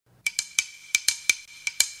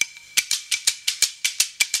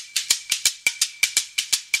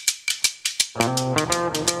Welcome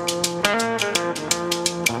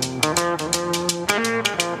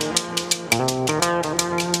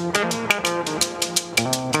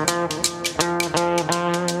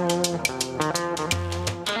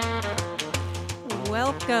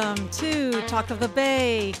to Talk of the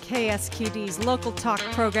Bay, KSQD's local talk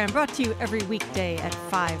program brought to you every weekday at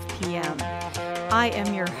 5 p.m. I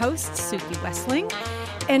am your host, Suki Wessling,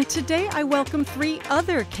 and today I welcome 3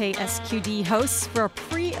 other KSQD hosts for a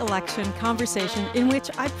pre-election conversation in which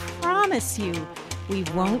I promise you we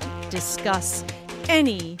won't discuss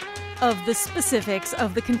any of the specifics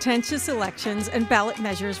of the contentious elections and ballot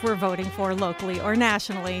measures we're voting for locally or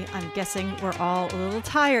nationally. I'm guessing we're all a little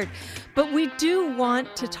tired. But we do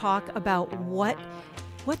want to talk about what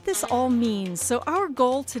this all means. So our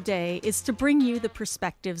goal today is to bring you the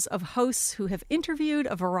perspectives of hosts who have interviewed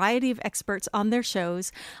a variety of experts on their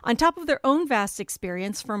shows, on top of their own vast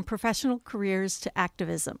experience from professional careers to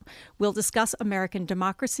activism. We'll discuss American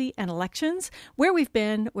democracy and elections, where we've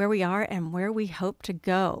been, where we are, and where we hope to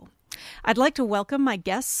go. I'd like to welcome my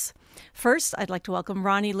guests. First, I'd like to welcome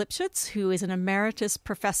Ronnie Lipschutz, who is an emeritus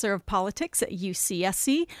professor of politics at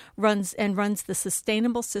UCSC, runs the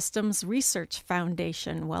Sustainable Systems Research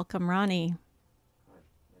Foundation. Welcome, Ronnie. Hi.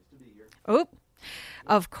 Nice to be here. Oh,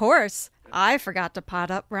 of course. I forgot to pot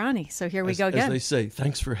up Ronnie, so here we go again. As they say,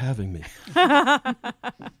 thanks for having me.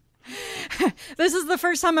 This is the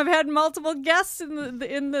first time I've had multiple guests in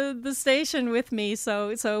the station with me,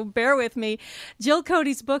 so bear with me. Jill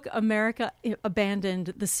Cody's book, America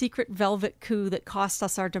Abandoned, The Secret Velvet Coup That Cost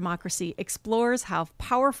Us Our Democracy, explores how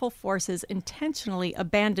powerful forces intentionally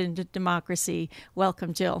abandoned democracy.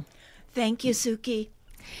 Welcome, Jill. Thank you, Suki.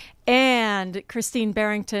 And Christine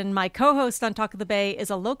Barrington, my co-host on Talk of the Bay,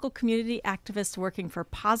 is a local community activist working for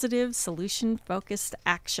positive, solution-focused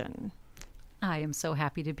action. I am so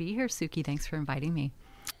happy to be here, Suki. Thanks for inviting me.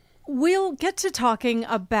 We'll get to talking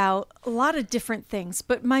about a lot of different things,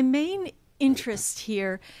 but my main interest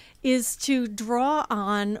here is to draw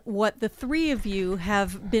on what the 3 of you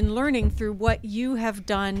have been learning through what you have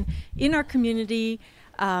done in our community,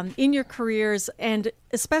 in your careers, and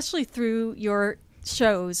especially through your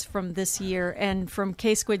shows from this year and from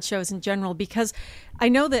KSQD shows in general, because I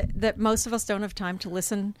know that most of us don't have time to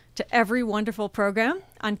listen to every wonderful program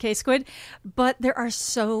on KSQD, but there are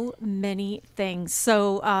so many things.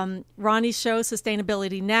 So Ronnie's show,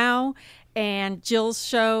 Sustainability Now, and Jill's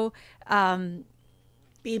show,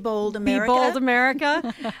 Be Bold America. Be Bold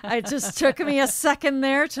America. It just took me a second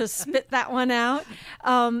there to spit that one out.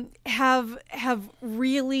 Have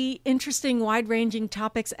really interesting, wide-ranging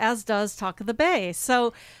topics, as does Talk of the Bay.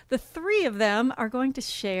 So the 3 of them are going to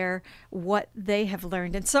share what they have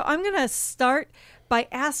learned. And so I'm going to start by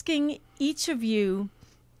asking each of you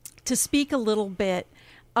to speak a little bit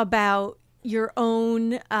about your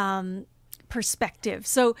own perspective.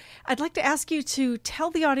 So I'd like to ask you to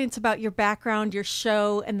tell the audience about your background, your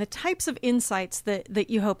show, and the types of insights that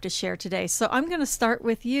you hope to share today. So I'm going to start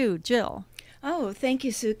with you, Jill. Oh, thank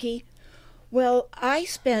you, Suki. Well, I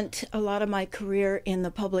spent a lot of my career in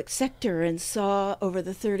the public sector and saw over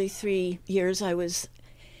the 33 years I was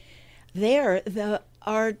there,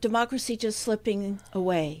 our democracy just slipping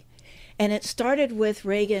away. And it started with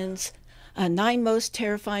Reagan's 9 most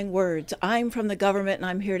terrifying words: I'm from the government and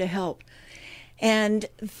I'm here to help. And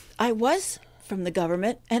I was from the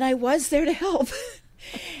government, and I was there to help.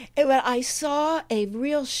 But I saw a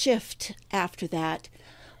real shift after that.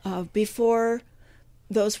 Before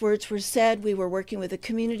those words were said, we were working with the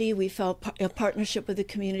community. We felt a partnership with the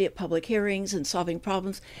community at public hearings and solving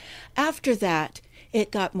problems. After that,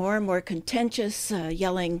 it got more and more contentious,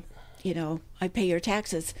 yelling, I pay your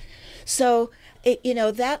taxes. So,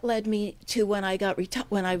 that led me to when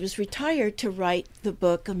I was retired to write the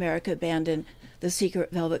book, America Abandoned, The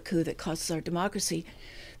Secret Velvet Coup That Costs Our Democracy,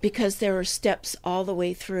 because there are steps all the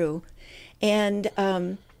way through. And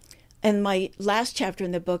my last chapter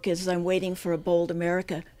in the book is I'm waiting for a bold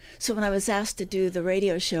America. So when I was asked to do the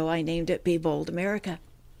radio show, I named it Be Bold America.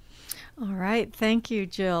 All right. Thank you,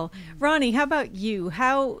 Jill. Ronnie, how about you?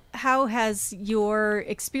 How has your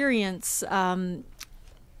experience, how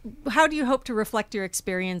do you hope to reflect your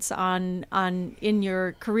experience in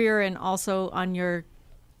your career and also on your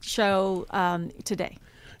show today?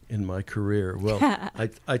 In my career, well,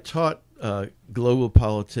 I taught global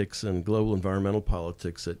politics and global environmental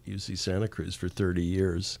politics at UC Santa Cruz for 30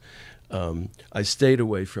 years. I stayed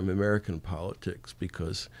away from American politics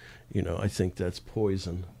because, I think that's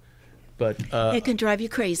poison. But it can drive you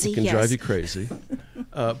crazy. It can yes. drive you crazy.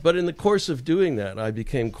 But in the course of doing that, I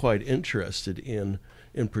became quite interested in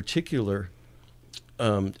particular,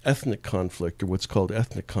 ethnic conflict, or what's called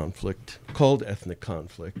ethnic conflict,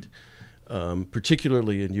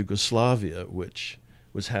 particularly in Yugoslavia, which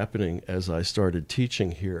was happening as I started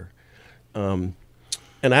teaching here. And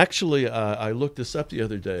actually, I looked this up the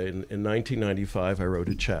other day. In 1995, I wrote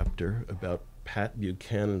a chapter about Pat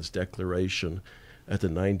Buchanan's declaration at the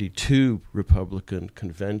 92 Republican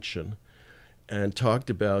Convention and talked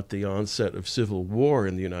about the onset of civil war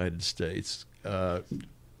in the United States,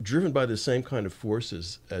 driven by the same kind of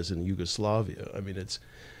forces as in Yugoslavia. I mean,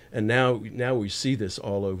 and now we see this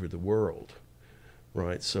all over the world,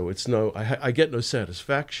 right? So I get no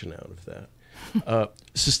satisfaction out of that.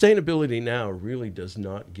 Sustainability now really does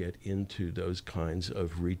not get into those kinds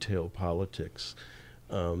of retail politics.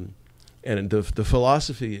 And the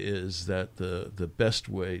philosophy is that the best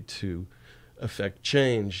way to affect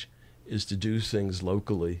change is to do things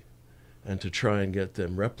locally and to try and get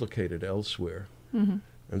them replicated elsewhere. Mm-hmm.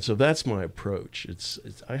 And so that's my approach.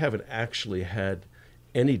 I haven't actually had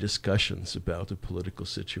any discussions about the political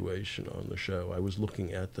situation on the show. I was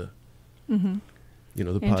looking at the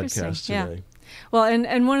podcast today. Yeah. Well,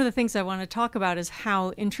 and one of the things I want to talk about is how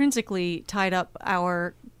intrinsically tied up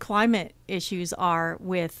our climate issues are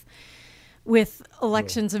with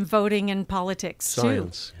elections and voting and politics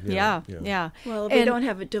science, too. Yeah. Well, if we don't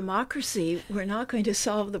have a democracy, we're not going to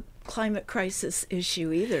solve the climate crisis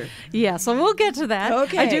issue either. Yeah, so we'll get to that.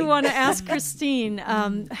 Okay. I do want to ask Christine,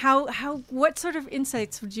 what sort of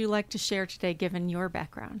insights would you like to share today, given your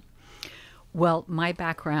background? Well, my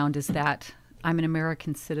background is that I'm an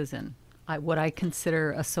American citizen. What I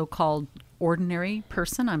consider a so-called ordinary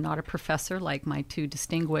person. I'm not a professor like my two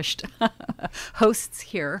distinguished hosts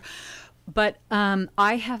here. But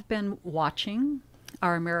I have been watching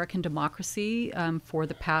our American democracy for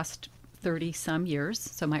the past 30-some years,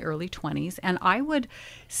 so my early 20s. And I would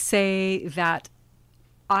say that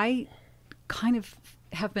I kind of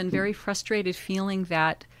have been very frustrated feeling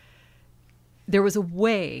that there was a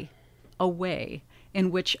way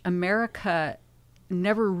in which America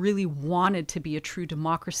never really wanted to be a true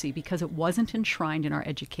democracy because it wasn't enshrined in our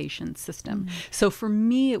education system. Mm-hmm. So for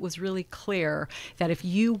me, it was really clear that if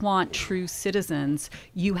you want true citizens,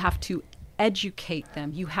 you have to educate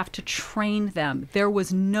them. You have to train them. There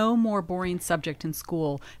was no more boring subject in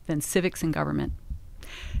school than civics and government.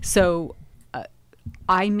 So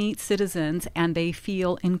I meet citizens and they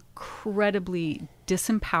feel incredibly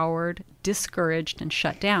disempowered, discouraged, and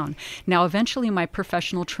shut down. Now, eventually my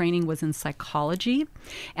professional training was in psychology.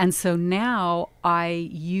 And so now I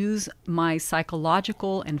use my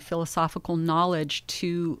psychological and philosophical knowledge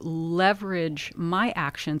to leverage my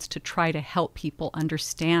actions to try to help people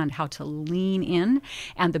understand how to lean in.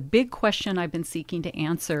 And the big question I've been seeking to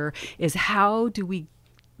answer is, how do we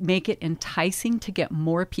make it enticing to get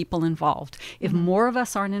more people involved? If more of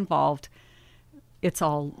us aren't involved, it's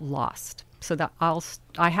all lost. So that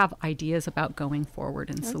I have ideas about going forward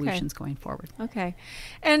and solutions going forward. Okay.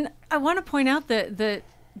 And I want to point out that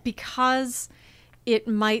because it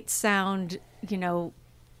might sound,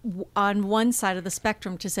 on one side of the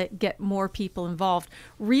spectrum to say get more people involved,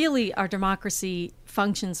 really our democracy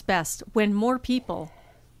functions best when more people,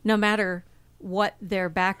 no matter what their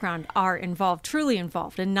background, are involved, truly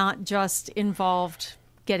involved, and not just involved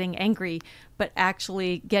getting angry, but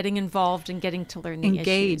actually getting involved and getting to learn the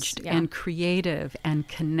engaged issues. And creative and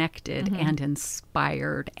connected and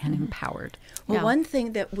inspired and empowered. Well, one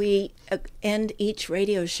thing that we end each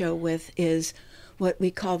radio show with is what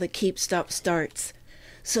we call the Keep, Stop, Starts.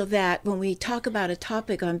 So that when we talk about a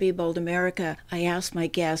topic on Be Bold America, I ask my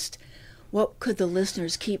guest, what could the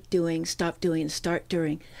listeners keep doing, stop doing, start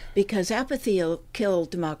doing? Because apathy will kill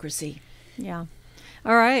democracy. Yeah.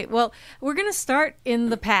 All right. Well, we're going to start in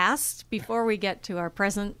the past before we get to our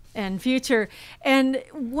present and future. And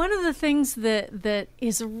one of the things that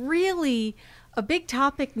is really a big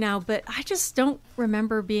topic now, but I just don't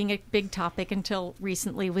remember being a big topic until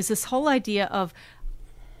recently, was this whole idea of,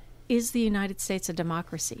 is the United States a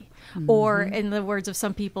democracy? Mm-hmm. Or in the words of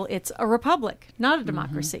some people, it's a republic, not a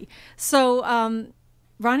democracy. So,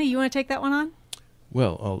 Ronnie, you want to take that one on?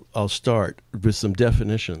 Well, I'll start with some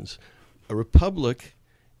definitions. A republic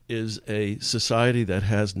is a society that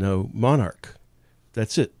has no monarch.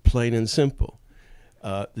 That's it, plain and simple.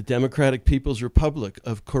 The Democratic People's Republic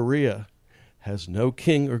of Korea has no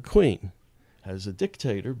king or queen, has a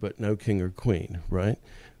dictator, but no king or queen, right?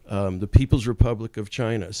 The People's Republic of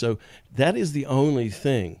China. So that is the only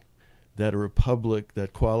thing that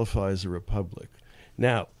qualifies a republic.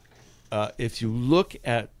 Now, if you look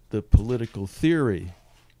at the political theory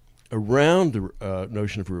around the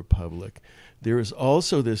notion of a republic, there is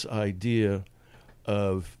also this idea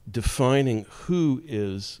of defining who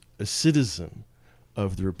is a citizen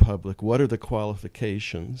of the republic. What are the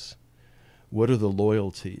qualifications? What are the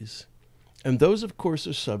loyalties? And those, of course,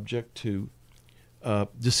 are subject to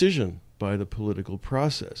decision by the political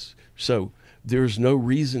process. So there's no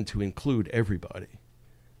reason to include everybody.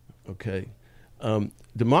 Okay?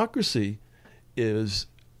 Democracy is,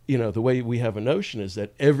 the way we have a notion is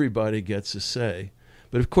that everybody gets a say.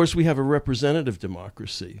 But of course, we have a representative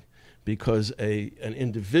democracy, because an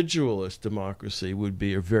individualist democracy would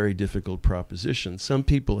be a very difficult proposition. Some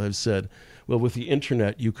people have said, well, with the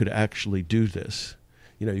internet, you could actually do this.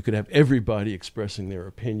 You could have everybody expressing their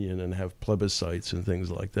opinion and have plebiscites and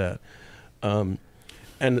things like that. And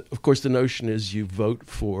of course, the notion is you vote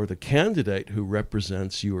for the candidate who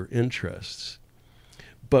represents your interests.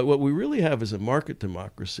 But what we really have is a market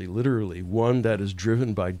democracy, literally, one that is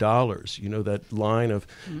driven by dollars. That line of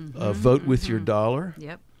vote with your dollar?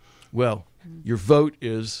 Yep. Well, your vote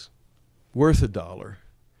is worth $1.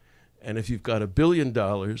 And if you've got $1 billion,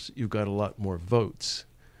 you've got a lot more votes.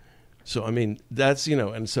 So, that's,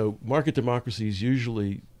 and so market democracy is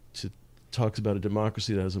usually talks about a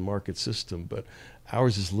democracy that has a market system, but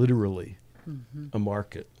ours is literally a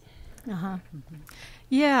market. Uh-huh.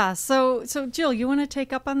 Yeah. So Jill, you want to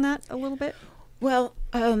take up on that a little bit? Well,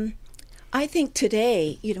 I think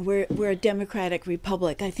today, we're a democratic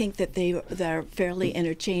republic. I think that they're fairly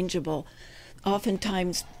interchangeable.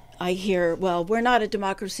 Oftentimes I hear, well, we're not a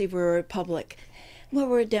democracy, we're a republic. Well,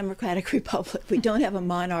 we're a democratic republic. We don't have a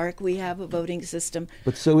monarch. We have a voting system.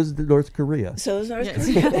 But so is North Korea. So is North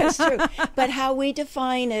Korea. That's true. But how we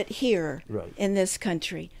define it here in this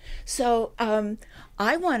country. So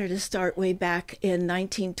I wanted to start way back in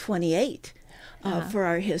 1928 for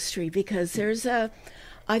our history, because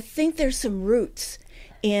I think there's some roots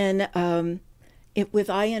in with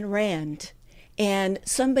Ayn Rand, and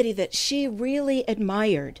somebody that she really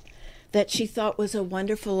admired, that she thought was a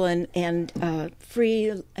wonderful and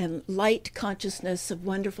free and light consciousness of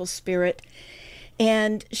wonderful spirit.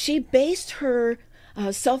 And she based her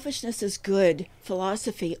selfishness is good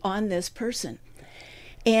philosophy on this person.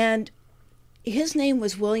 And his name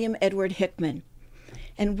was William Edward Hickman.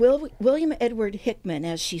 And William Edward Hickman,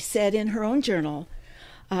 as she said in her own journal,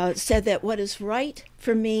 said that what is right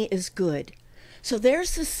for me is good. So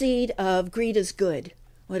there's the seed of greed is good.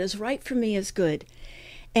 What is right for me is good.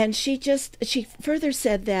 And she further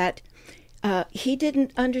said that he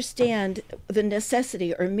didn't understand the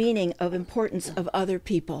necessity or meaning of importance of other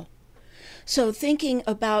people. So thinking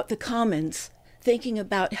about the commons, thinking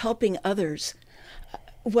about helping others,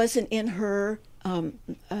 wasn't in her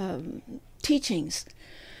teachings.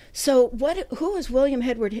 So who was William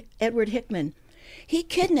Edward Hickman? He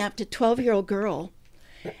kidnapped a 12-year-old girl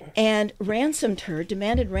and ransomed her,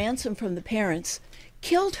 demanded ransom from the parents,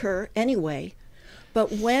 killed her anyway.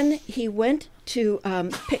 But when he went to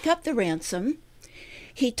pick up the ransom,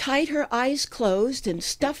 he tied her eyes closed and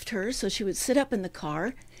stuffed her so she would sit up in the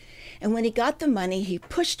car. And when he got the money, he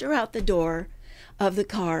pushed her out the door of the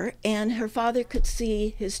car, and her father could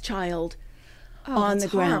see his child on the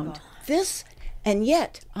ground. Horrible. And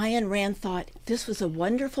yet, Ayn Rand thought this was a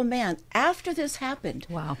wonderful man. After this happened,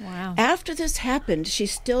 Wow. After this happened, she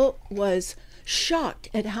still was shocked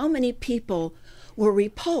at how many people were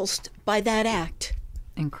repulsed by that act.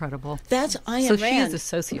 Incredible. That's Ayn So Rand. she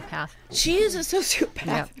is a sociopath. She is a sociopath.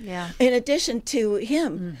 Yep. Yeah. In addition to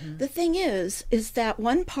him, the thing is that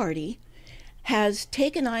one party has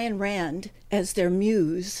taken Ayn Rand as their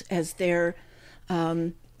muse, as their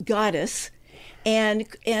goddess, and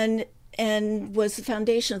was the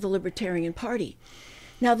foundation of the Libertarian Party.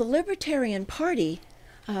 Now, the Libertarian Party,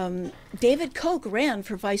 David Koch ran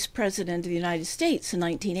for vice president of the United States in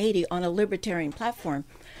 1980 on a libertarian platform.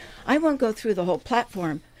 I won't go through the whole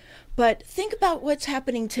platform, but think about what's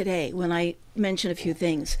happening today when I mention a few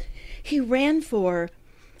things. He ran for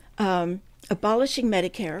abolishing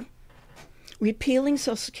Medicare, repealing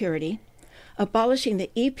Social Security, abolishing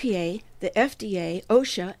the EPA, the FDA,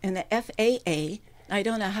 OSHA, and the FAA. I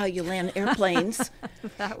don't know how you land airplanes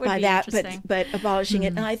That would by be that, interesting. but abolishing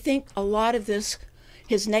it. And I think a lot of this,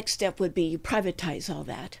 his next step would be you privatize all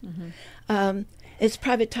that. It's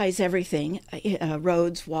privatize everything,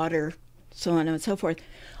 roads, water, so on and so forth.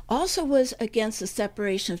 Also was against the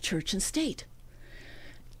separation of church and state.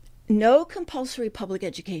 No compulsory public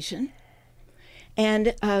education,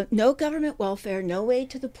 and no government welfare, no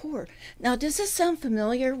aid to the poor. Now, does this sound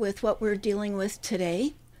familiar with what we're dealing with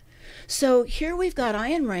today? So here we've got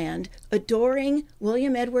Ayn Rand adoring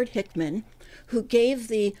William Edward Hickman, who gave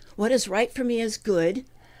the "what is right for me is good"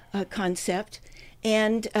 concept,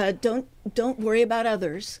 and don't worry about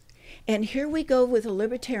others. And here we go with a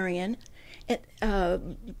libertarian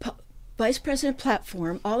vice president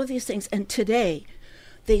platform, all of these things, and today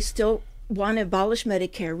they still want to abolish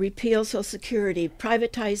Medicare, repeal Social Security,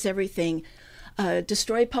 privatize everything,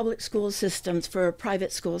 destroy public school systems for a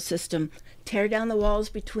private school system, tear down the walls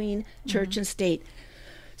between church and state.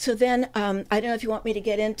 So then, I don't know if you want me to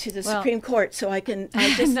get into the Supreme Court, so I'll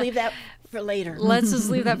just leave that for later. Let's just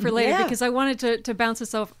leave that for later, Yeah. because I wanted to bounce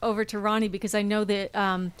this over to Ronnie, because I know that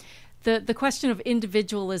the question of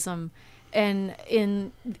individualism, and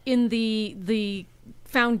in the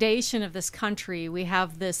foundation of this country, we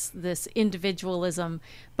have this individualism,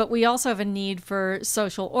 but we also have a need for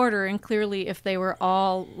social order. And clearly, if we were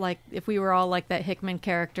all like that Hickman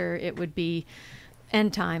character, it would be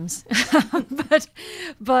end times.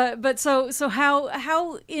 but so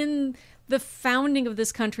how in the founding of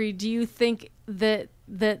this country do you think that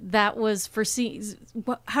was foreseen?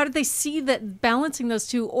 How did they see that balancing those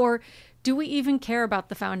two, or do we even care about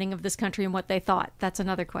the founding of this country and what they thought? That's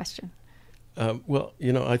another question. Well,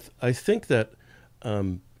 I think that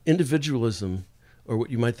individualism, or what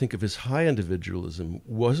you might think of as high individualism,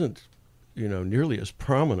 wasn't, nearly as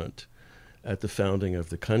prominent at the founding of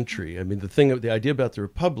the country. I mean, the idea about the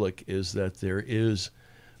republic is that there is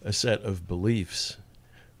a set of beliefs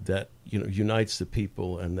that unites the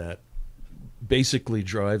people and that basically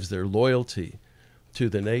drives their loyalty to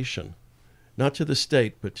the nation, not to the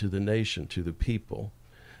state, but to the nation, to the people.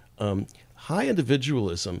 High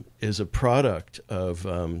individualism is a product of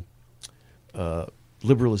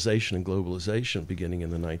liberalization and globalization beginning in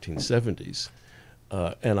the 1970s.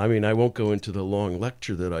 And I mean, I won't go into the long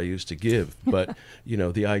lecture that I used to give, but,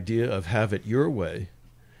 the idea of have it your way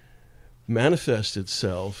manifests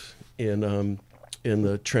itself in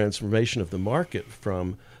the transformation of the market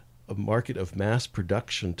from a market of mass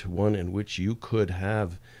production to one in which you could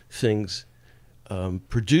have things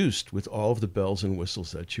produced with all of the bells and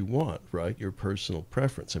whistles that you want, right? Your personal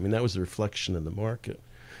preference. I mean, that was a reflection in the market.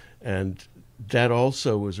 And that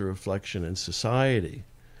also was a reflection in society,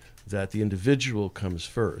 that the individual comes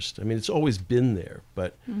first. I mean, it's always been there,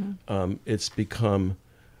 but it's become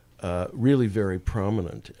really very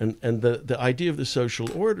prominent. And the idea of the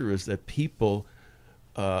social order is that people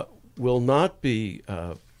will not be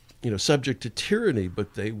subject to tyranny,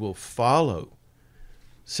 but they will follow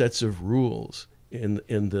sets of rules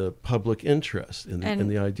in the public interest, in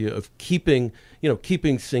the idea of keeping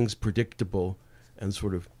things predictable and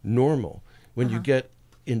sort of normal. When you get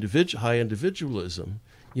high individualism,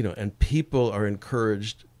 and people are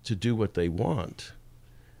encouraged to do what they want,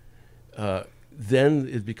 then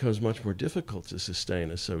it becomes much more difficult to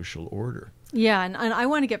sustain a social order. Yeah, and I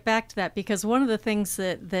want to get back to that, because one of the things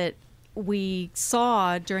that we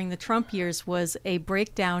saw during the Trump years was a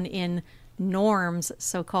breakdown in norms,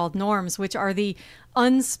 so-called norms, which are the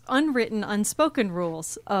unwritten, unspoken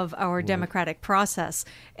rules of our democratic process.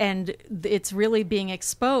 And it's really being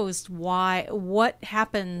exposed what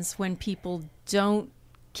happens when people don't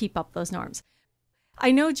keep up those norms.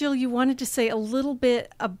 I know, Jill, you wanted to say a little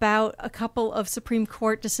bit about a couple of Supreme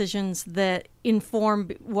Court decisions that inform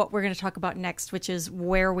what we're going to talk about next, which is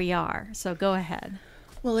where we are. So go ahead.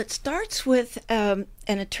 Well, it starts with an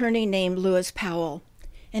attorney named Lewis Powell.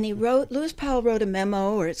 And Lewis Powell wrote a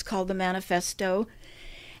memo, or it's called the Manifesto,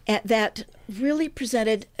 that really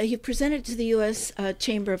presented to the U.S.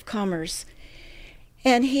 Chamber of Commerce.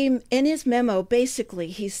 And in his memo, basically,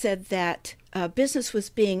 he said that business was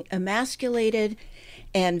being emasculated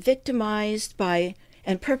and victimized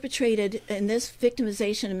and perpetrated, and this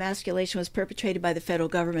victimization and emasculation was perpetrated by the federal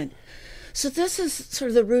government. So this is sort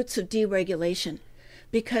of the roots of deregulation,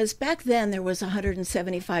 because back then there was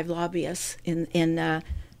 175 lobbyists in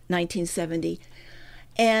 1970,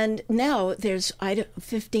 and now there's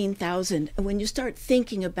 15,000. And when you start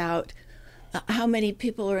thinking about how many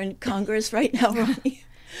people are in Congress right now, Ronnie?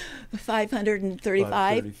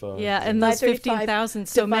 535. Yeah, and those 15,000,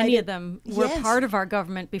 so many of them were Yes. part of our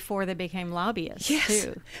government before they became lobbyists, Yes,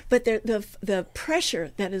 too. but the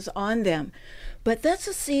pressure that is on them. But that's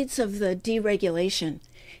the seeds of the deregulation.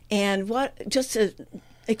 And just to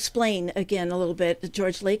explain again a little bit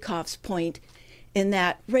George Lakoff's point, in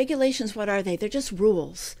that regulations, what are they? They're just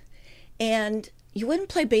rules. And you wouldn't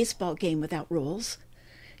play a baseball game without rules.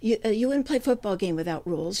 You wouldn't play a football game without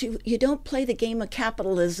rules. You don't play the game of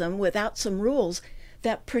capitalism without some rules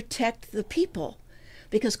that protect the people,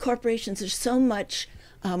 because corporations are so much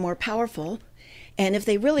more powerful. And if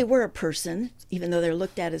they really were a person, even though they're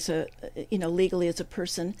looked at as legally as a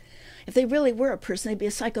person, if they really were a person, they'd be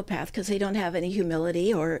a psychopath, because they don't have any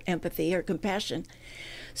humility or empathy or compassion.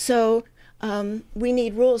 So we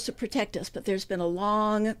need rules to protect us, but there's been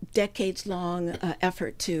a decades-long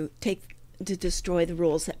effort to destroy the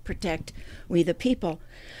rules that protect we the people.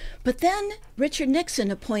 But then Richard Nixon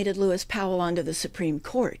appointed Lewis Powell onto the Supreme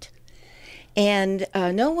Court. And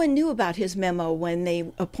no one knew about his memo when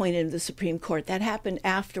they appointed him to the Supreme Court. That happened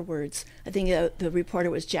afterwards. I think the reporter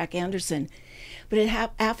was Jack Anderson. But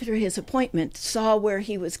after his appointment, saw where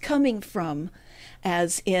he was coming from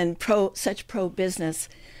as in such pro-business.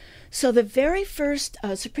 So the very first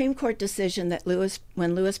Supreme Court decision that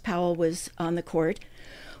when Lewis Powell was on the court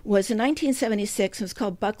was in 1976. It was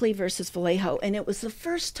called Buckley versus Vallejo, and it was the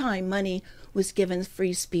first time money was given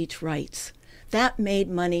free speech rights. That made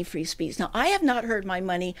money free speech. Now, I have not heard my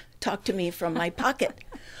money talk to me from my pocket,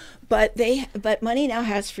 but money now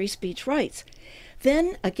has free speech rights.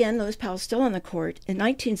 Then, again, Lewis Powell's still on the court. In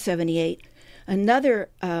 1978, another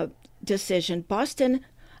decision, Boston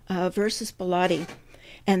versus Bellotti,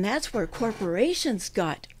 and that's where corporations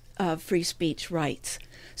got free speech rights.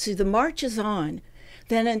 So the march is on.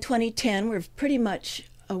 Then in 2010, we're pretty much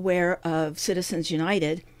aware of Citizens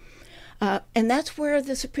United. And that's where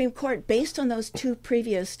the Supreme Court, based on those two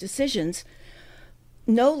previous decisions,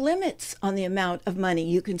 no limits on the amount of money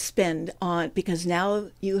you can spend on, because now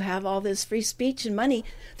you have all this free speech and money.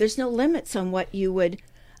 There's no limits on what you would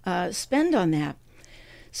spend on that.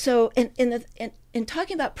 So in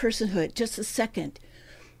talking about personhood, just a second,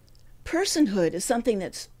 personhood is something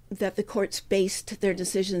that the courts based their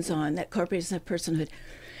decisions on, that corporations have personhood.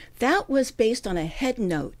 That was based on a head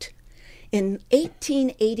note in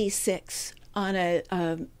 1886 on a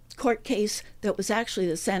court case that was actually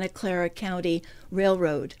the Santa Clara County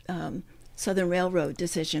Railroad, Southern Railroad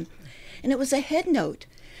decision. And it was a head note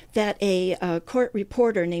that a court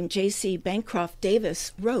reporter named J.C. Bancroft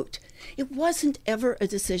Davis wrote. It wasn't ever a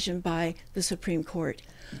decision by the Supreme Court,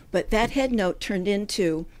 but that head note turned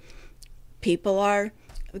into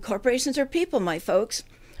corporations are people, my folks,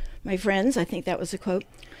 my friends. I think that was a quote.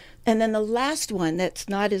 And then the last one that's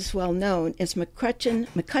not as well known is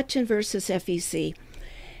McCutcheon versus FEC.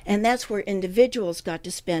 And that's where individuals got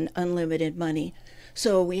to spend unlimited money.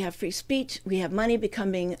 So we have free speech, we have money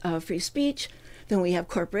becoming free speech, then we have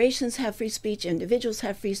corporations have free speech, individuals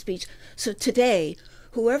have free speech. So today,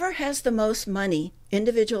 whoever has the most money,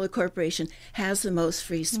 individual or corporation, has the most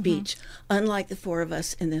free speech, unlike the four of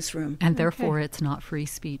us in this room. And therefore it's not free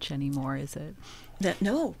speech anymore, is it?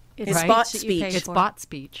 No. It's right? bought speech. It's bought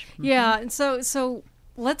speech. Yeah, and so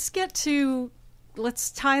let's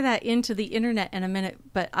tie that into the internet in a minute,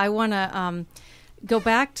 but I want to go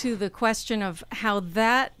back to the question of how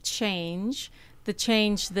that change, the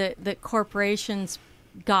change that corporations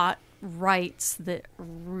got rights that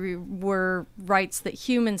were rights that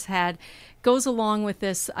humans had, goes along with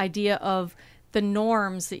this idea of the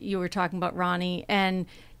norms that you were talking about, Ronnie, and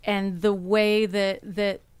the way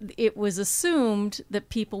that it was assumed that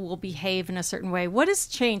people will behave in a certain way. What has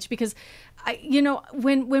changed? Because,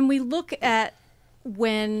 when we look at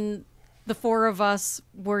when the four of us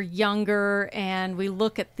were younger and we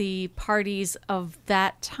look at the parties of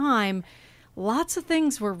that time, lots of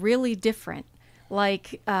things were really different.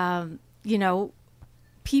 Like,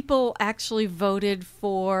 people actually voted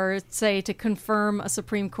for, say, to confirm a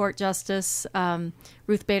Supreme Court justice.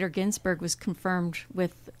 Ruth Bader Ginsburg was confirmed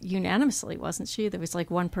with unanimously, wasn't she? There was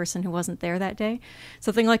like one person who wasn't there that day,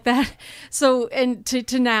 something like that. So, and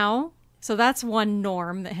to now, so that's one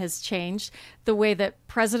norm that has changed. The way that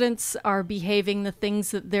presidents are behaving, the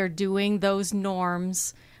things that they're doing, those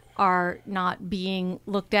norms are not being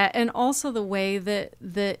looked at. And also the way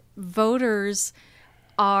that voters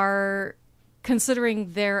are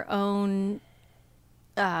considering their own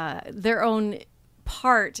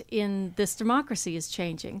part in this democracy is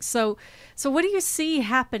changing. So what do you see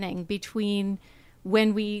happening between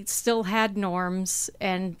when we still had norms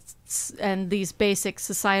and these basic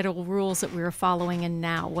societal rules that we were following, and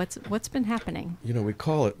now what's been happening? We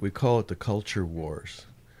call it the culture wars,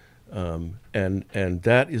 and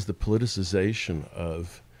that is the politicization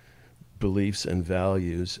of beliefs and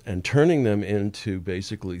values and turning them into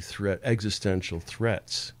basically existential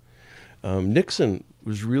threats. Nixon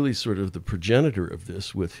was really sort of the progenitor of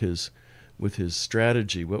this with his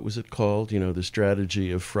strategy. What was it called? The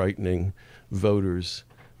strategy of frightening voters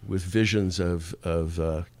with visions of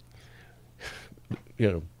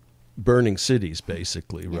burning cities,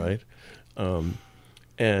 basically, right?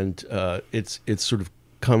 And it's sort of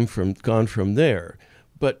gone from there.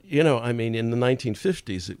 But, in the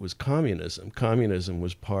 1950s, it was communism. Communism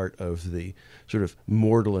was part of the sort of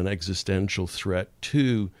mortal and existential threat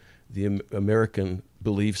to the American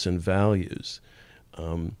beliefs and values.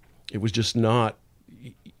 It was just not,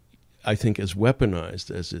 I think, as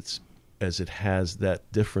weaponized as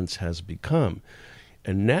that difference has become.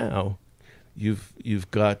 And now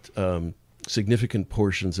you've got significant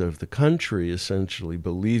portions of the country essentially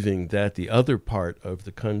believing that the other part of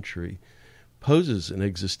the country poses an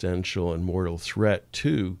existential and mortal threat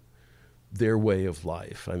to their way of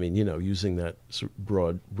life. I mean, using that sort of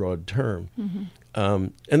broad term. Mm-hmm.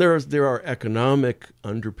 And there are economic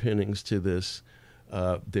underpinnings to this.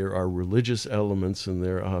 There are religious elements in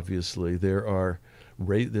there, obviously. There's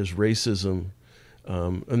racism,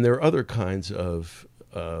 and there are other kinds of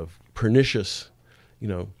pernicious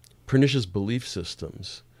belief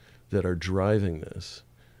systems that are driving this.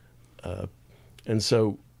 And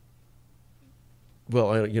so,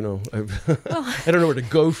 well, I don't know where to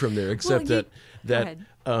go from there, except that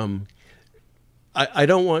I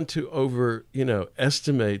don't want to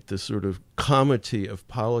estimate the sort of comity of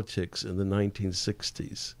politics in the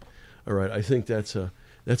 1960s. All right, I think that's a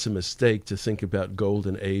mistake to think about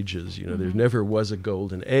golden ages. There never was a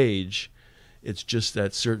golden age. It's just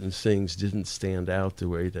that certain things didn't stand out the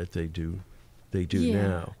way that they do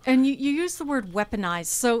now. And you use the word weaponized.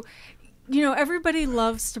 So, everybody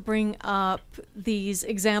loves to bring up these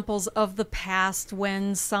examples of the past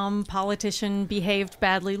when some politician behaved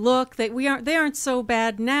badly. Look, they aren't so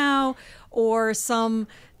bad now, or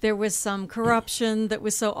there was some corruption that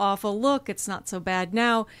was so awful. Look, it's not so bad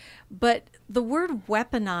now. But the word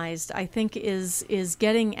weaponized, I think, is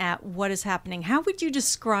getting at what is happening. How would you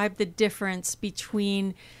describe the difference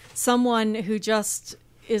between someone who just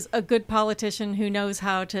is a good politician who knows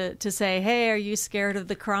how to say, hey, are you scared of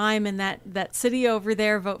the crime in that city over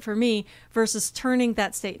there? Vote for me, versus turning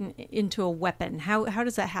that statement into a weapon. How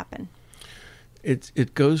does that happen?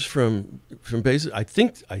 It goes from basic. I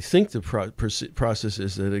think the process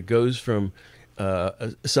is that it goes from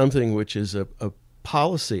something which is a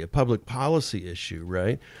public policy issue,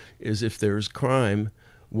 right? Is if there's crime,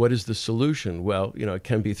 what is the solution? Well, it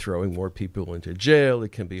can be throwing more people into jail.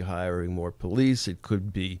 It can be hiring more police. It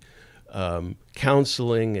could be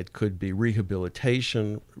counseling. It could be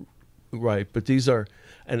rehabilitation, right? But these are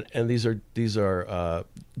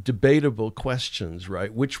debatable questions,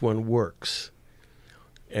 right? Which one works?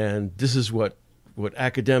 And this is what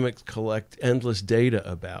academics collect endless data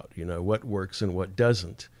about. What works and what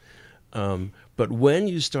doesn't. But when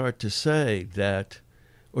you start to say that,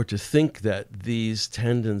 or to think that these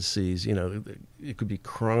tendencies, it could be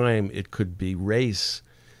crime, it could be race,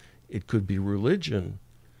 it could be religion,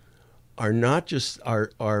 are not just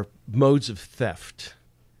are modes of theft,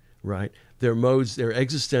 right? They're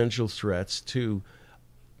existential threats to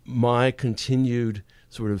my continued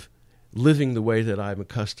sort of living the way that I'm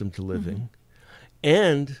accustomed to living. Mm-hmm.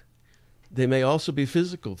 And they may also be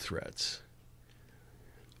physical threats.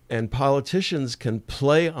 And politicians can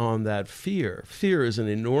play on that fear. Fear is an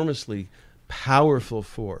enormously powerful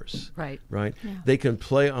force. Right. Right? Yeah. They can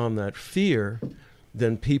play on that fear.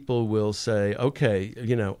 Then people will say, okay,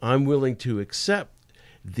 I'm willing to accept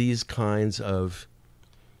this kind of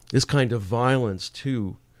violence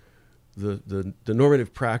to the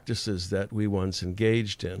normative practices that we once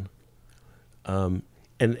engaged in. And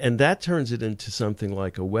that turns it into something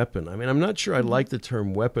like a weapon. I mean, I'm not sure I like the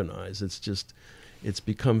term weaponize. It's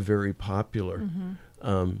become very popular.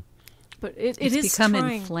 Mm-hmm. But it's become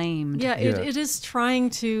trying, inflamed. Yeah, it is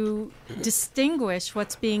trying to distinguish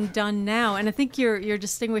what's being done now. And I think you're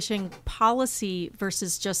distinguishing policy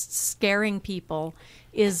versus just scaring people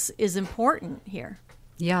is important here.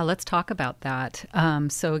 Yeah, let's talk about that.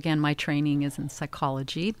 So again, my training is in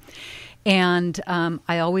psychology. And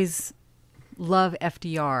I always love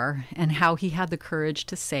FDR and how he had the courage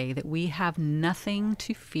to say that we have nothing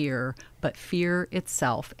to fear but fear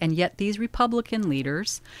itself. And yet these Republican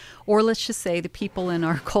leaders, or let's just say the people in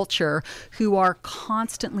our culture who are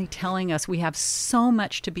constantly telling us we have so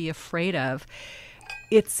much to be afraid of,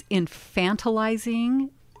 it's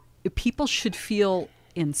infantilizing. People should feel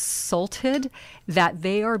insulted that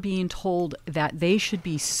they are being told that they should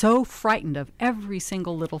be so frightened of every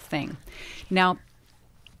single little thing. Now,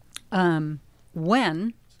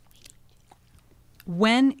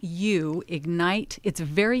 when you ignite, it's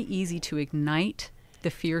very easy to ignite the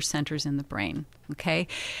fear centers in the brain, okay?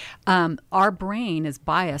 Our brain is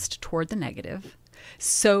biased toward the negative.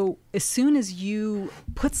 So as soon as you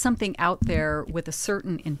put something out there with a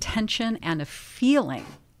certain intention and a feeling,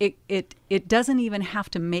 it doesn't even have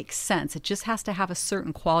to make sense. It just has to have a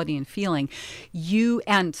certain quality and feeling.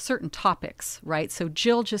 And certain topics, right? So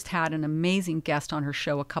Jill just had an amazing guest on her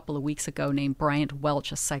show a couple of weeks ago named Bryant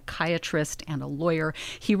Welch, a psychiatrist and a lawyer.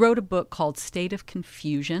 He wrote a book called State of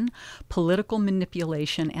Confusion, Political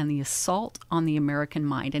Manipulation and the Assault on the American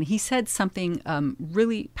Mind. And he said something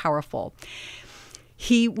really powerful.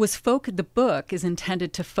 The book is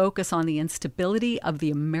intended to focus on the instability of the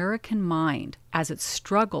American mind as it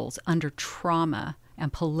struggles under trauma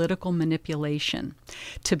and political manipulation,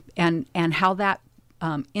 and how that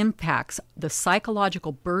impacts the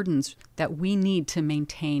psychological burdens that we need to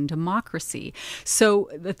maintain democracy. So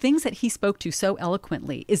the things that he spoke to so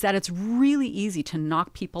eloquently is that it's really easy to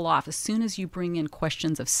knock people off as soon as you bring in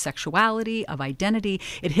questions of sexuality, of identity.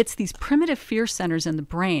 It hits these primitive fear centers in the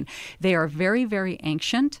brain. They are very, very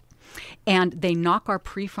ancient, and they knock our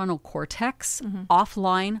prefrontal cortex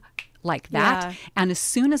offline like that. Yeah. And as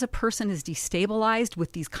soon as a person is destabilized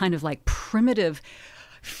with these kind of like primitive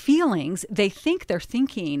feelings, they think they're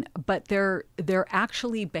thinking, but they're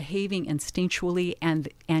actually behaving instinctually,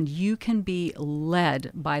 and you can be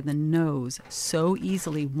led by the nose so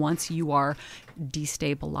easily once you are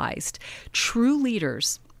destabilized. True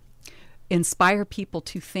leaders inspire people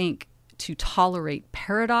to think, to tolerate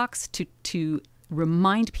paradox, to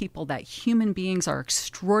remind people that human beings are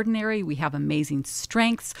extraordinary. We have amazing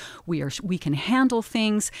strengths. We can handle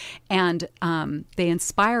things, and they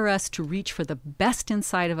inspire us to reach for the best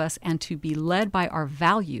inside of us and to be led by our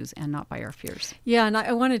values and not by our fears. Yeah, and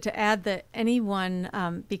I wanted to add that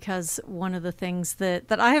anyone, because one of the things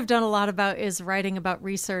that I have done a lot about is writing about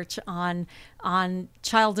research on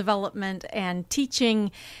child development and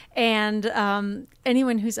teaching, and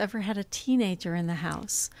anyone who's ever had a teenager in the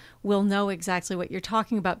house will know exactly what you're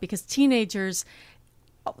talking about, because teenagers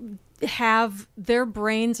have their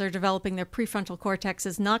brains are developing, their prefrontal cortex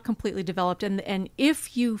is not completely developed, and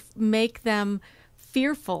if you make them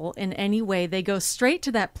fearful in any way, they go straight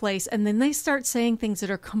to that place, and then they start saying things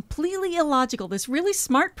that are completely illogical. This really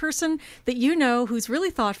smart person that you know, who's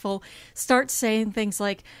really thoughtful, starts saying things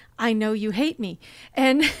like, "I know you hate me,"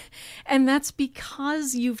 and that's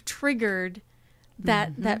because you've triggered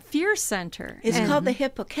that fear center. It's called the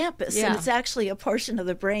hippocampus, and it's actually a portion of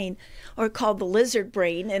the brain, or called the lizard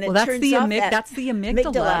brain, and that's the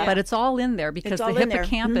amygdala, but it's all in there because the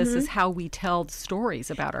hippocampus is how we tell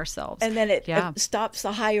stories about ourselves. And then it stops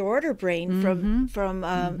the higher order brain from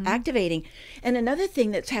activating. And another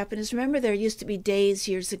thing that's happened is, remember, there used to be days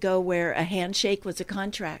years ago where a handshake was a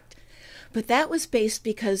contract. But that was based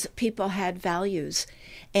because people had values.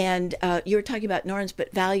 And you were talking about norms,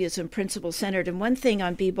 but values and principle centered. And one thing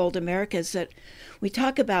on Be Bold America is that we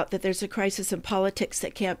talk about that there's a crisis in politics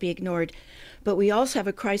that can't be ignored, but we also have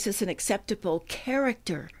a crisis in acceptable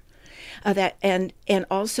character, that and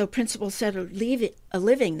also principle centered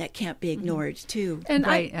living that can't be ignored too. And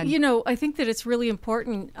I think that it's really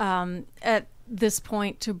important at this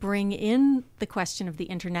point to bring in the question of the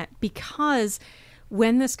internet, because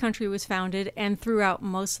when this country was founded and throughout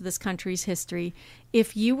most of this country's history,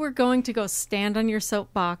 if you were going to go stand on your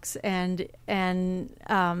soapbox and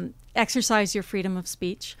exercise your freedom of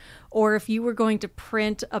speech, or if you were going to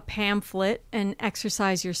print a pamphlet and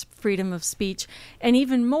exercise your freedom of speech, and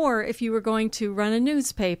even more, if you were going to run a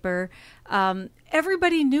newspaper,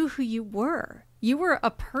 everybody knew who you were. You were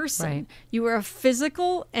a person. Right. You were a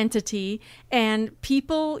physical entity, and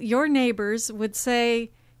people, your neighbors, would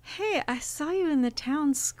say, "Hey, I saw you in the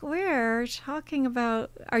town square talking about,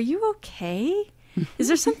 are you okay? Is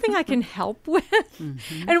there something I can help with?"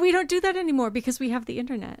 And we don't do that anymore because we have the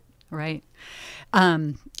internet. Right.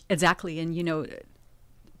 Exactly. And,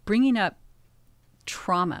 bringing up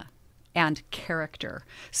trauma and character.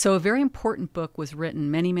 So a very important book was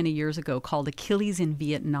written many, many years ago called Achilles in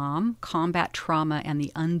Vietnam, Combat Trauma and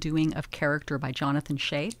the Undoing of Character by Jonathan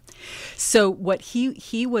Shea. So what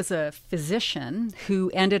he was a physician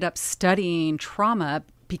who ended up studying trauma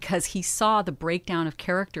because he saw the breakdown of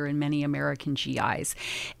character in many American GIs.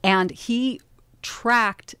 And he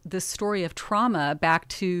tracked the story of trauma back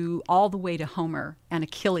to all the way to Homer and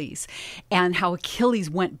Achilles, and how Achilles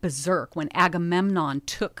went berserk when Agamemnon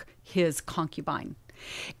took his concubine.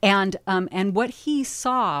 And what he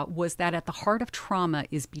saw was that at the heart of trauma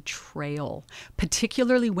is betrayal,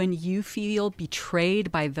 particularly when you feel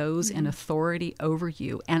betrayed by those in authority over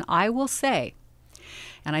you. And I will say,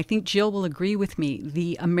 and I think Jill will agree with me,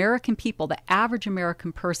 the American people, the average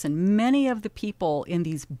American person, many of the people in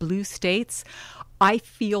these blue states, I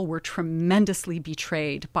feel were tremendously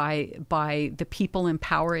betrayed by the people in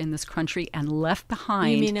power in this country and left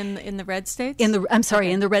behind. You mean in the red states? In the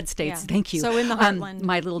red states. Yeah. Thank you. So in the heartland.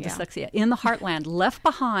 My little dyslexia. In the heartland, left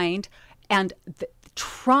behind and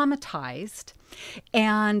traumatized,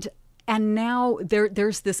 and now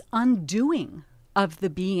there's this undoing of the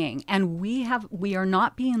being, and we are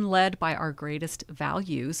not being led by our greatest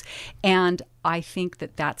values, and I think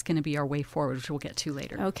that's going to be our way forward, which we'll get to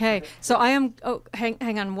later. Okay, so I am. Oh,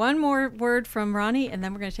 hang on, one more word from Ronnie, and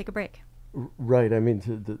then we're going to take a break. Right. I mean,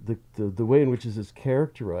 the way in which this is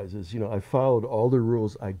characterized is, I followed all the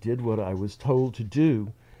rules. I did what I was told to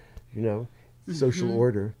do, social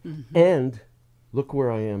order, and look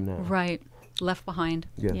where I am now. Right. left behind.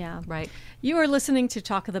 Yeah. Right. You are listening to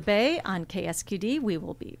Talk of the Bay on KSQD. We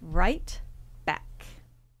will be right back.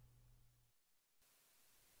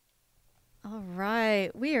 All right,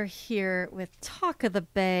 we are here with Talk of the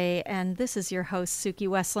Bay, and this is your host, Suki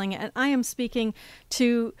Wessling, and I am speaking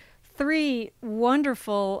to three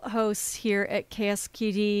wonderful hosts here at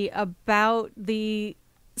KSQD about the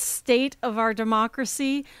state of our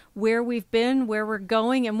democracy, where we've been, where we're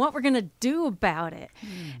going, and what we're going to do about it.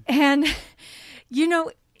 And, you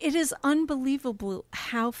know, it is unbelievable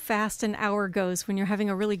how fast an hour goes when you're having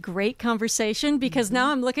a really great conversation, because now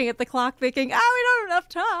I'm looking at the clock thinking, we don't have enough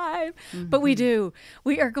time. But we do.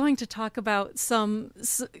 We are going to talk about from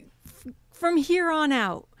here on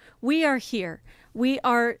out, we are here. We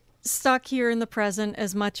are stuck here in the present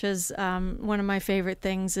as much as one of my favorite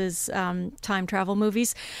things is time travel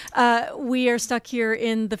movies. We are stuck here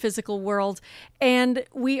in the physical world, and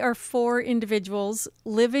we are four individuals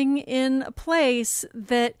living in a place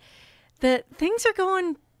that things are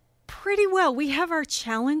going pretty well. We have our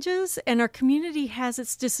challenges, and our community has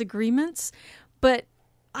its disagreements, but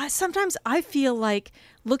sometimes I feel like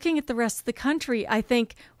looking at the rest of the country, I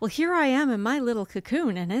think, well, here I am in my little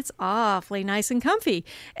cocoon, and it's awfully nice and comfy.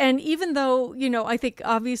 And even though, you know, I think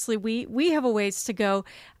obviously we have a ways to go,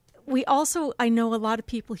 I know a lot of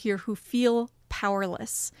people here who feel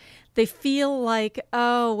powerless. They feel like,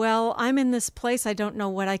 oh, well, I'm in this place, I don't know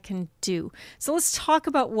what I can do. So let's talk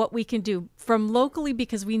about what we can do from locally,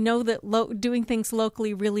 because we know that doing things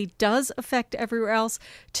locally really does affect everywhere else,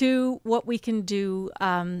 to what we can do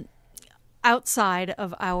outside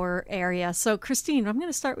of our area. So, Christine, I'm going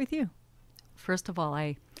to start with you. First of all,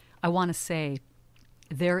 I want to say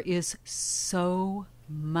there is so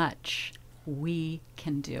much we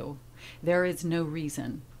can do. There is no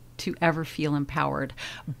reason to ever feel empowered,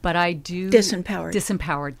 but I do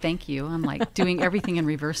disempowered. Thank you. I'm like doing everything in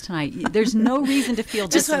reverse tonight. There's no reason to feel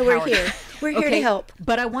just disempowered. Why we're here. We're here to help.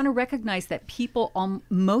 But I want to recognize that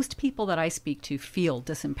most people that I speak to feel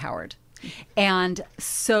disempowered. And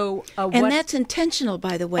so, that's intentional,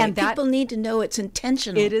 by the way. And people need to know it's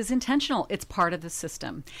intentional. It is intentional. It's part of the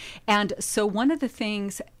system. And so, one of the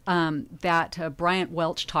things that Bryant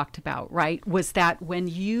Welch talked about, right, was that when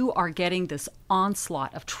you are getting this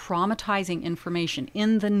onslaught of traumatizing information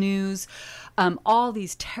in the news, all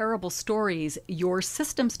these terrible stories, your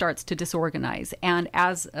system starts to disorganize. And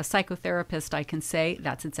as a psychotherapist, I can say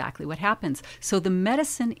that's exactly what happens. So the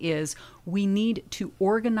medicine is we need to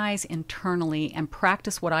organize internally and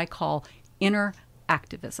practice what I call inner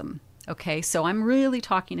activism. Okay, so I'm really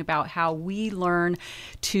talking about how we learn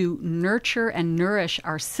to nurture and nourish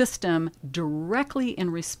our system directly in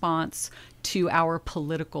response to our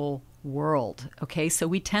political world. Okay, so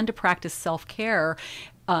we tend to practice self-care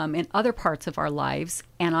in other parts of our lives,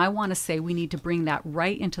 and I want to say we need to bring that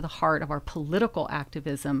right into the heart of our political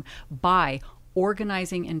activism by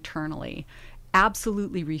organizing internally,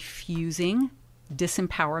 absolutely refusing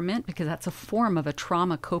disempowerment, because that's a form of a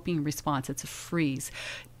trauma coping response. It's a freeze.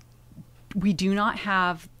 We do not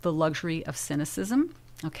have the luxury of cynicism,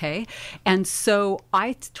 okay? And so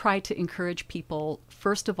I try to encourage people,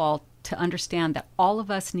 first of all, to understand that all of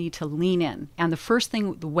us need to lean in. And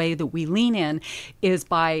the way that we lean in is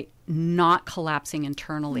by not collapsing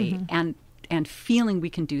internally and feeling we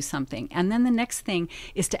can do something. And then the next thing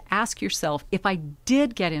is to ask yourself, if I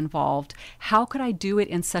did get involved, how could I do it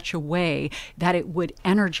in such a way that it would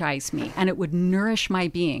energize me and it would nourish my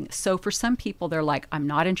being? So for some people, they're like, I'm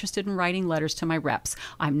not interested in writing letters to my reps.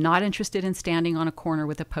 I'm not interested in standing on a corner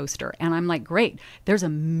with a poster. And I'm like, great, there's a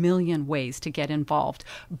million ways to get involved.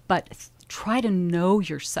 But try to know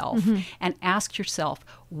yourself and ask yourself,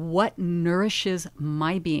 what nourishes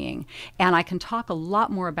my being? And I can talk a lot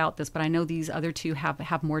more about this, but I know these other two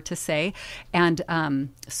have more to say. And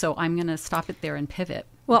so I'm going to stop it there and pivot.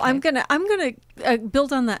 Well, okay. I'm gonna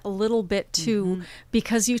build on that a little bit too,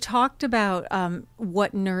 because you talked about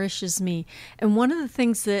what nourishes me, and one of the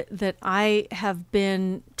things that I have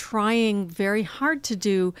been trying very hard to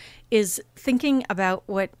do is thinking about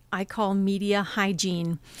what I call media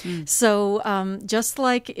hygiene. So just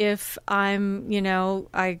like if I'm,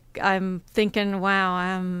 I'm thinking, wow,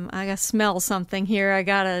 I gotta smell something here. I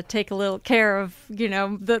gotta take a little care of,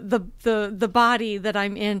 the body that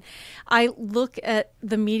I'm in. I look at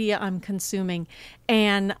the media I'm consuming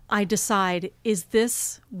and I decide, is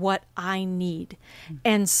this what I need?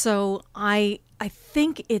 And so I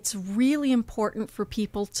think it's really important for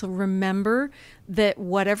people to remember that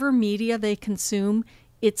whatever media they consume,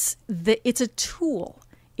 it's a tool.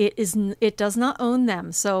 It does not own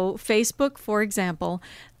them. So Facebook, for example,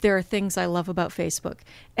 there are things I love about Facebook.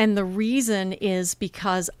 And the reason is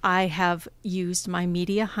because I have used my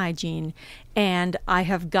media hygiene and I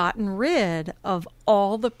have gotten rid of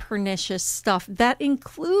all the pernicious stuff. That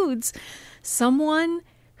includes someone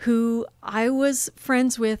who I was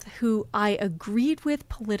friends with, who I agreed with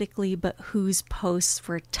politically, but whose posts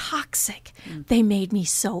were toxic. They made me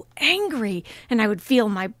so angry, and I would feel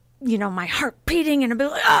my heart beating, and I'd be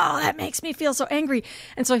like, oh, that makes me feel so angry.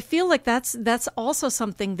 And so I feel like that's also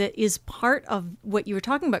something that is part of what you were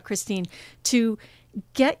talking about, Christine, to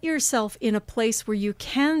get yourself in a place where you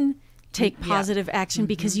can take positive action,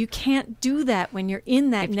 because you can't do that when you're in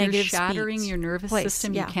that negative If you're shattering your nervous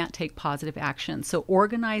system, you can't take positive action. So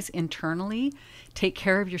organize internally, take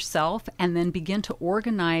care of yourself, and then begin to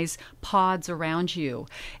organize pods around you.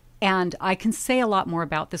 And I can say a lot more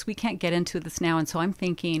about this. We can't get into this now. And so I'm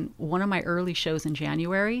thinking one of my early shows in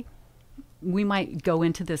January, we might go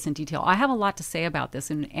into this in detail. I have a lot to say about this,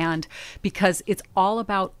 and because it's all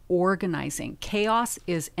about organizing. Chaos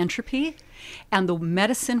is entropy, and the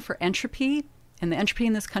medicine for entropy and the entropy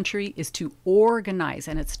in this country is to organize,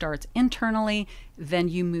 and it starts internally. Then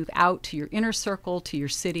you move out to your inner circle, to your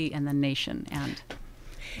city, and the nation. And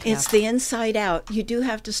it's the inside out. You do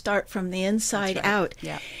have to start from the inside out.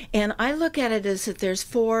 Yeah. And I look at it as that there's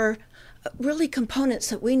 4 really components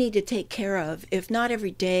that we need to take care of, if not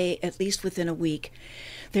every day, at least within a week.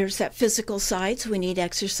 There's that physical side, so we need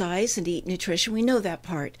exercise and eat nutrition. We know that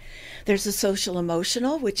part. There's the social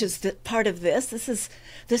emotional, which is the part of this.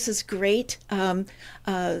 This is great.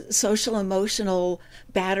 Social emotional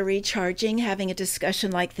battery charging, having a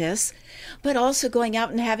discussion like this, but also going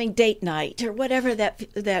out and having date night or whatever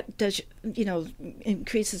that does,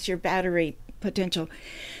 increases your battery potential.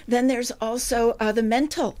 Then there's also the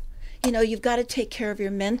mental. You've got to take care of your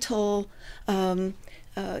mental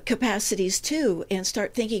capacities too, and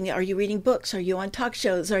start thinking, are you reading books? Are you on talk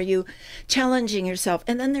shows? Are you challenging yourself?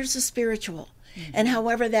 And then there's the spiritual. And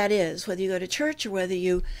however that is, whether you go to church or whether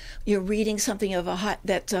you're reading something of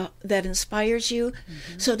that inspires you.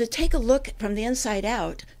 So to take a look from the inside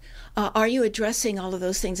out, are you addressing all of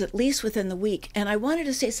those things at least within the week? And I wanted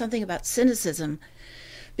to say something about cynicism,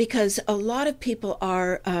 because a lot of people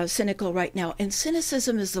are cynical right now, and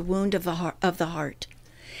cynicism is the wound of the heart.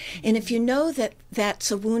 And if you know that that's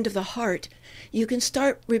a wound of the heart, you can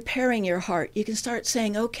start repairing your heart. You can start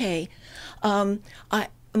saying, okay,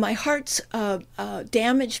 my heart's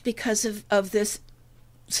damaged because of this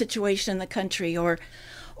situation in the country, or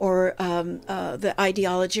the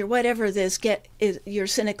ideology, or whatever you're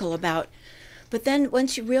cynical about. But then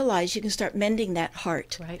once you realize, you can start mending that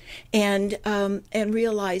heart, right, and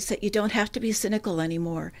realize that you don't have to be cynical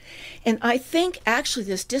anymore. And I think actually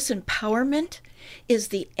this disempowerment is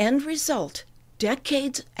the end result,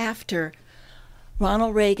 decades after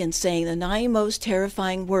Ronald Reagan saying the 9 most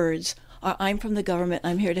terrifying words are, "I'm from the government,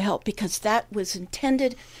 I'm here to help," because that was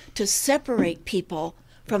intended to separate people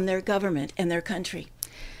from their government and their country.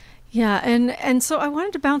 Yeah, and so I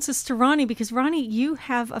wanted to bounce this to Ronnie, because Ronnie, you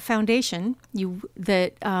have a foundation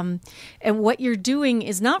and what you're doing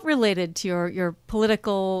is not related to your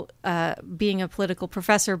political being a political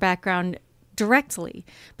professor background directly.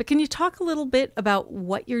 But can you talk a little bit about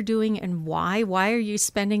what you're doing and why? Why are you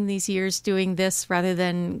spending these years doing this rather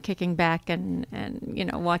than kicking back and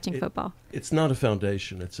watching football? It's not a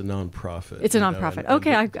foundation; it's a nonprofit. It's a nonprofit.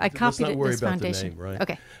 Okay, I copied let's not it. worry This about foundation. the name, right?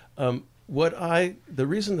 Okay. The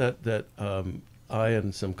reason that I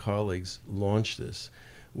and some colleagues launched this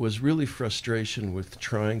was really frustration with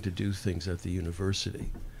trying to do things at the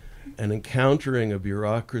university and encountering a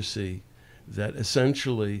bureaucracy that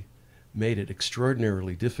essentially made it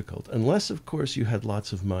extraordinarily difficult, unless, of course, you had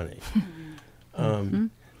lots of money.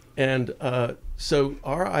 And so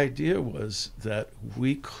our idea was that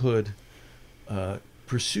we could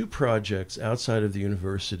pursue projects outside of the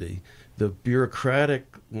university. The bureaucratic,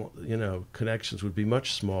 connections would be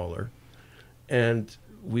much smaller, and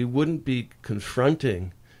we wouldn't be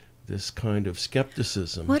confronting this kind of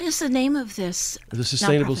skepticism. What is the name of this? The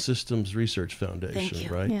Sustainable nonprofit? Systems Research Foundation, Thank you.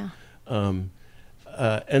 right? Yeah.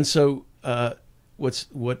 And so, our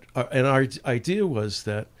idea was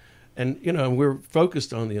that, and we're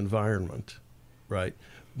focused on the environment, right?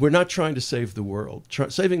 We're not trying to save the world.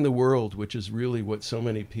 Saving the world, which is really what so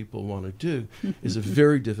many people want to do, is a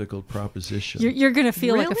very difficult proposition. You're going to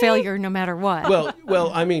feel like a failure no matter what.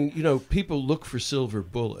 Well, I mean, people look for silver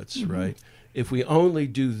bullets, right? If we only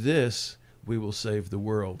do this, we will save the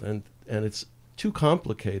world, and it's too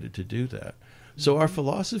complicated to do that. So our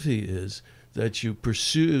philosophy is that you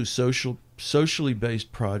pursue socially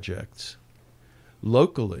based projects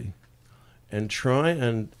locally, and try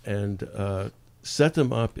and set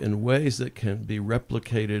them up in ways that can be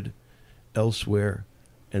replicated elsewhere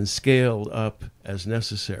and scaled up as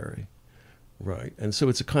necessary. Right. And so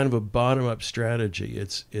it's a kind of a bottom-up strategy.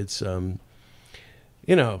 It's do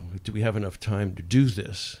we have enough time to do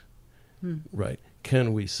this? Right.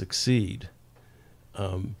 Can we succeed?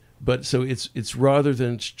 But so it's rather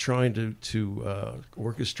than trying to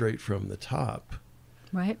orchestrate from the top.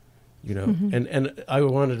 Right. And I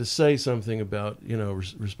wanted to say something about,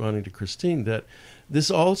 responding to Christine, that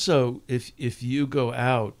this also, if you go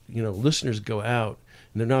out, listeners go out,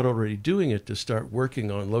 and they're not already doing it, to start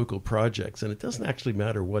working on local projects. And it doesn't actually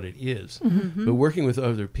matter what it is, but working with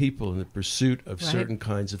other people in the pursuit of certain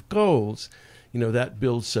kinds of goals, that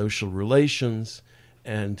builds social relations.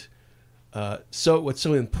 And so what's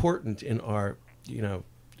so important in our,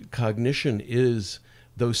 cognition is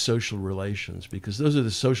those social relations, because those are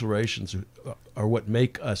the social relations are what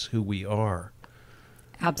make us who we are.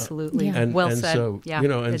 Absolutely. And said. So,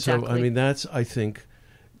 exactly. so, I mean, that's, I think,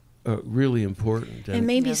 really important. And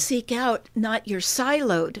maybe seek out not your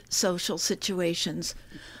siloed social situations,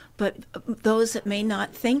 but those that may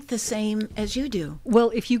not think the same as you do.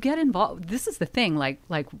 Well, if you get involved, this is the thing, like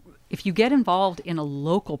if you get involved in a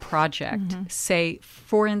local project, say,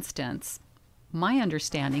 for instance, my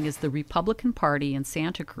understanding is the Republican Party in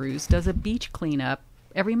Santa Cruz does a beach cleanup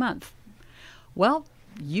every month. Well,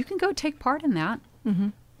 you can go take part in that.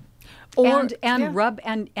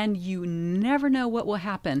 And you never know what will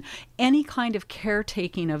happen. Any kind of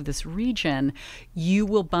caretaking of this region, you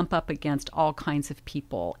will bump up against all kinds of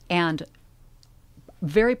people, and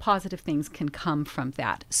very positive things can come from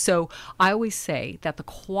that. So I always say that the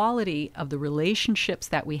quality of the relationships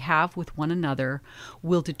that we have with one another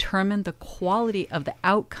will determine the quality of the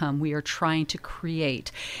outcome we are trying to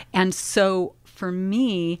create. And so for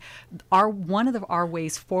me, one of our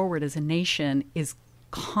ways forward as a nation is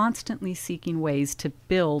constantly seeking ways to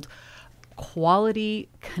build quality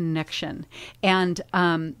connection. And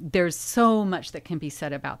there's so much that can be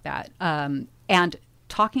said about that. And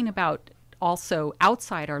talking about also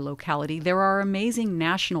outside our locality, there are amazing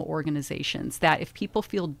national organizations that if people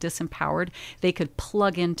feel disempowered, they could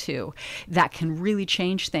plug into, that can really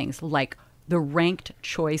change things, like the Ranked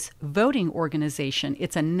Choice Voting Organization.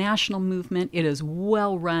 It's a national movement. It is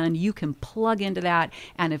well run. You can plug into that.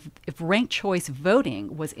 And if ranked choice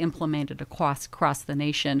voting was implemented across the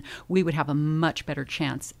nation, we would have a much better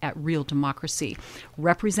chance at real democracy.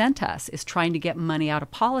 Represent Us is trying to get money out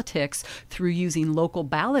of politics through using local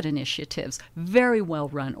ballot initiatives. Very well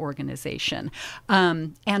run organization.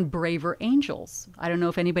 And Braver Angels. I don't know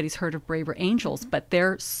if anybody's heard of Braver Angels, but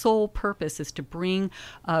their sole purpose is to bring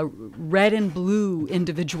red and blue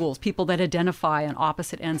individuals, people that identify on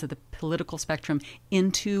opposite ends of the political spectrum,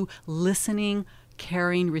 into listening,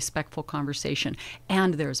 caring, respectful conversation.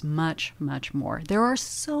 And there's much, much more. There are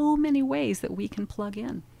so many ways that we can plug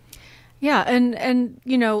in. Yeah, and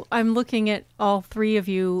I'm looking at all three of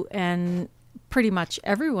you and pretty much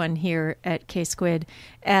everyone here at KSQD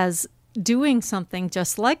as doing something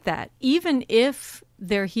just like that, even if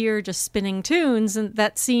they're here just spinning tunes, and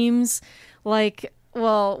that seems like,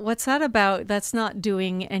 well, what's that about? That's not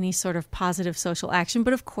doing any sort of positive social action.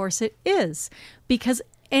 But of course it is, because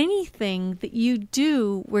anything that you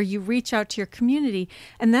do where you reach out to your community,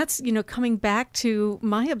 and that's, coming back to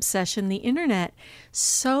my obsession, the internet,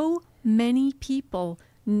 so many people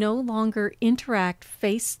no longer interact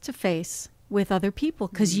face to face with other people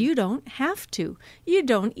because you don't have to. You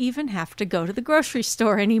don't even have to go to the grocery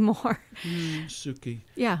store anymore. Suki.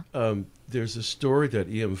 Yeah. There's a story that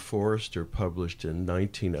E.M. Forrester published in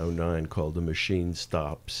 1909 called The Machine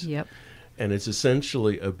Stops. Yep. And it's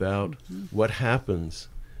essentially about what happens,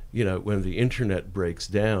 when the internet breaks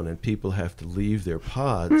down and people have to leave their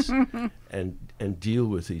pods and deal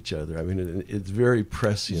with each other. I mean, it's very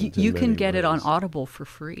prescient. You can get it on Audible for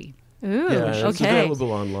free. Ooh, yeah, it's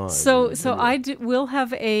available online. So we'll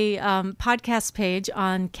have a podcast page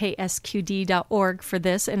on KSQD.org for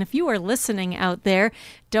this. And if you are listening out there,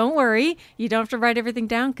 don't worry. You don't have to write everything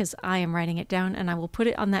down, because I am writing it down, and I will put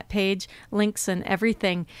it on that page, links and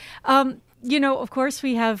everything. Of course,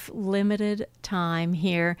 we have limited time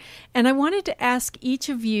here. And I wanted to ask each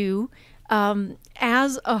of you,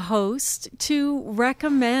 as a host, to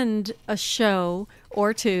recommend a show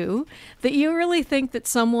or two that you really think that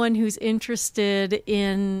someone who's interested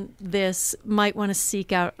in this might want to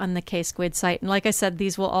seek out on the KSQD site. And like I said,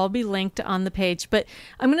 these will all be linked on the page. But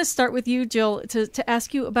I'm going to start with you, Jill, to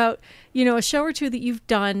ask you about, a show or two that you've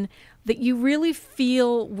done that you really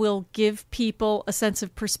feel will give people a sense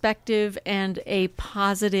of perspective and a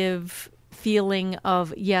positive feeling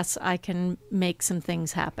of, yes, I can make some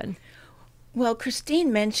things happen. Well,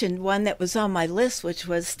 Christine mentioned one that was on my list, which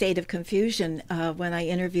was State of Confusion, when I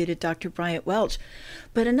interviewed Dr. Bryant Welch.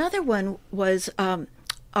 But another one was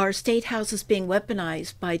Our State House is Being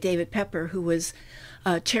Weaponized by David Pepper, who was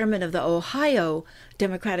chairman of the Ohio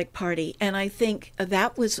Democratic Party. And I think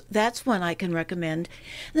that's one I can recommend.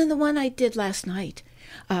 And then the one I did last night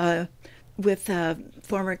with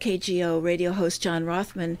former KGO radio host John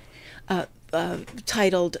Rothman,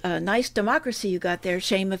 titled Nice Democracy You Got There,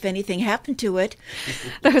 Shame If Anything Happened to It.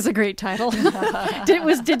 That was a great title.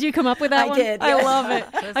 Did you come up with that one? I did. I love it.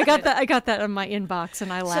 I got that in my inbox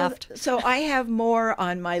and I laughed. So I have more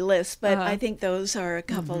on my list, but I think those are a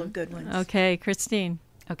couple of good ones. Okay, Christine.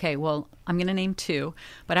 Okay, well, I'm going to name two,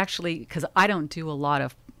 but actually, because I don't do a lot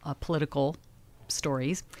of political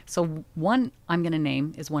stories. So one I'm going to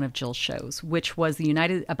name is one of Jill's shows, which was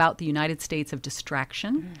about the United States of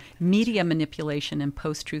Distraction, Media Manipulation in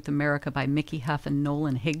Post-Truth America by Mickey Huff and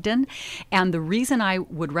Nolan Higdon. And the reason I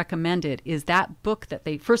would recommend it is that book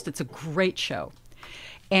first, it's a great show.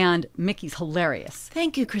 And Mickey's hilarious.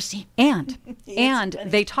 Thank you, Christine. And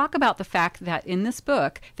they talk about the fact that in this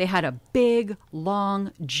book, they had a big,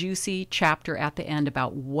 long, juicy chapter at the end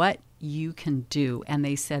about what you can do. And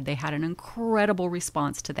they said they had an incredible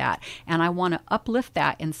response to that. And I want to uplift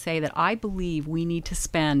that and say that I believe we need to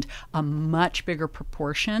spend a much bigger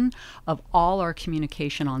proportion of all our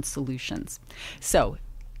communication on solutions. So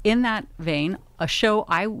in that vein, a show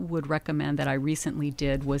I would recommend that I recently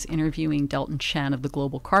did was interviewing Delton Chen of the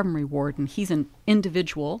Global Carbon Reward, and he's an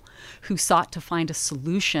individual who sought to find a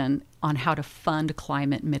solution on how to fund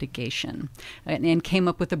climate mitigation and came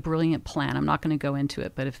up with a brilliant plan. I'm not going to go into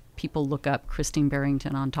it, but if people look up Christine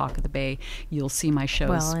Barrington on Talk of the Bay, you'll see my shows.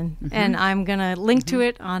 Well, and I'm going to link to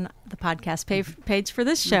it on the podcast page for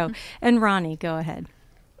this show. And Ronnie, go ahead.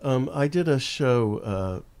 I did a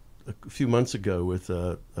show a few months ago with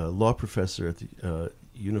a law professor at the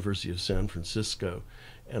University of San Francisco,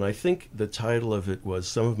 and I think the title of it was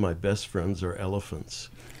 "Some of My Best Friends Are Elephants,"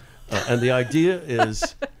 and the idea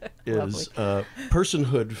is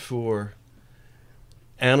personhood for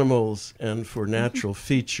animals and for natural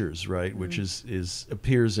features, right? Which is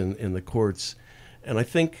appears in the courts, and I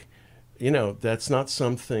think that's not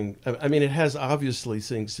something. I mean, it has obviously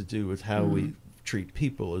things to do with how we treat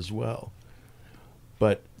people as well.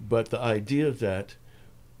 But the idea that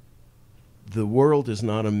the world is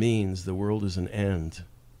not a means, the world is an end,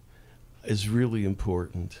 is really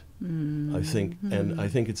important, I think. And I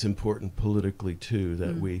think it's important politically, too,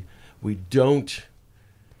 that we don't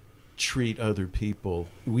treat other people,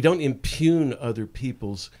 we don't impugn other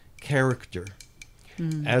people's character,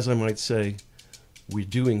 as I might say we're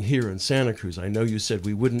doing here in Santa Cruz. I know you said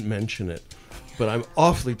we wouldn't mention it, but I'm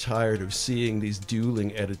awfully tired of seeing these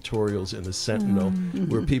dueling editorials in the Sentinel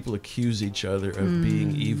where people accuse each other of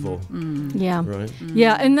being evil. Yeah. Right?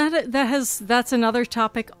 Yeah, and that's another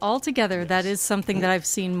topic altogether. That is something that I've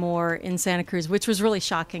seen more in Santa Cruz, which was really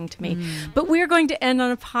shocking to me. But we're going to end on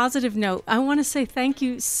a positive note. I want to say thank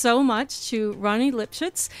you so much to Ronnie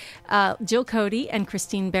Lipschutz, Jill Cody, and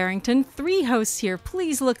Christine Barrington, 3 hosts here.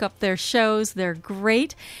 Please look up their shows. They're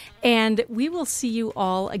great. And we will see you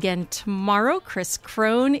all again tomorrow. Chris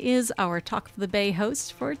Crone is our Talk of the Bay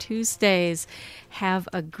host for Tuesdays. Have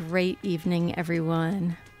a great evening,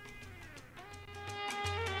 everyone.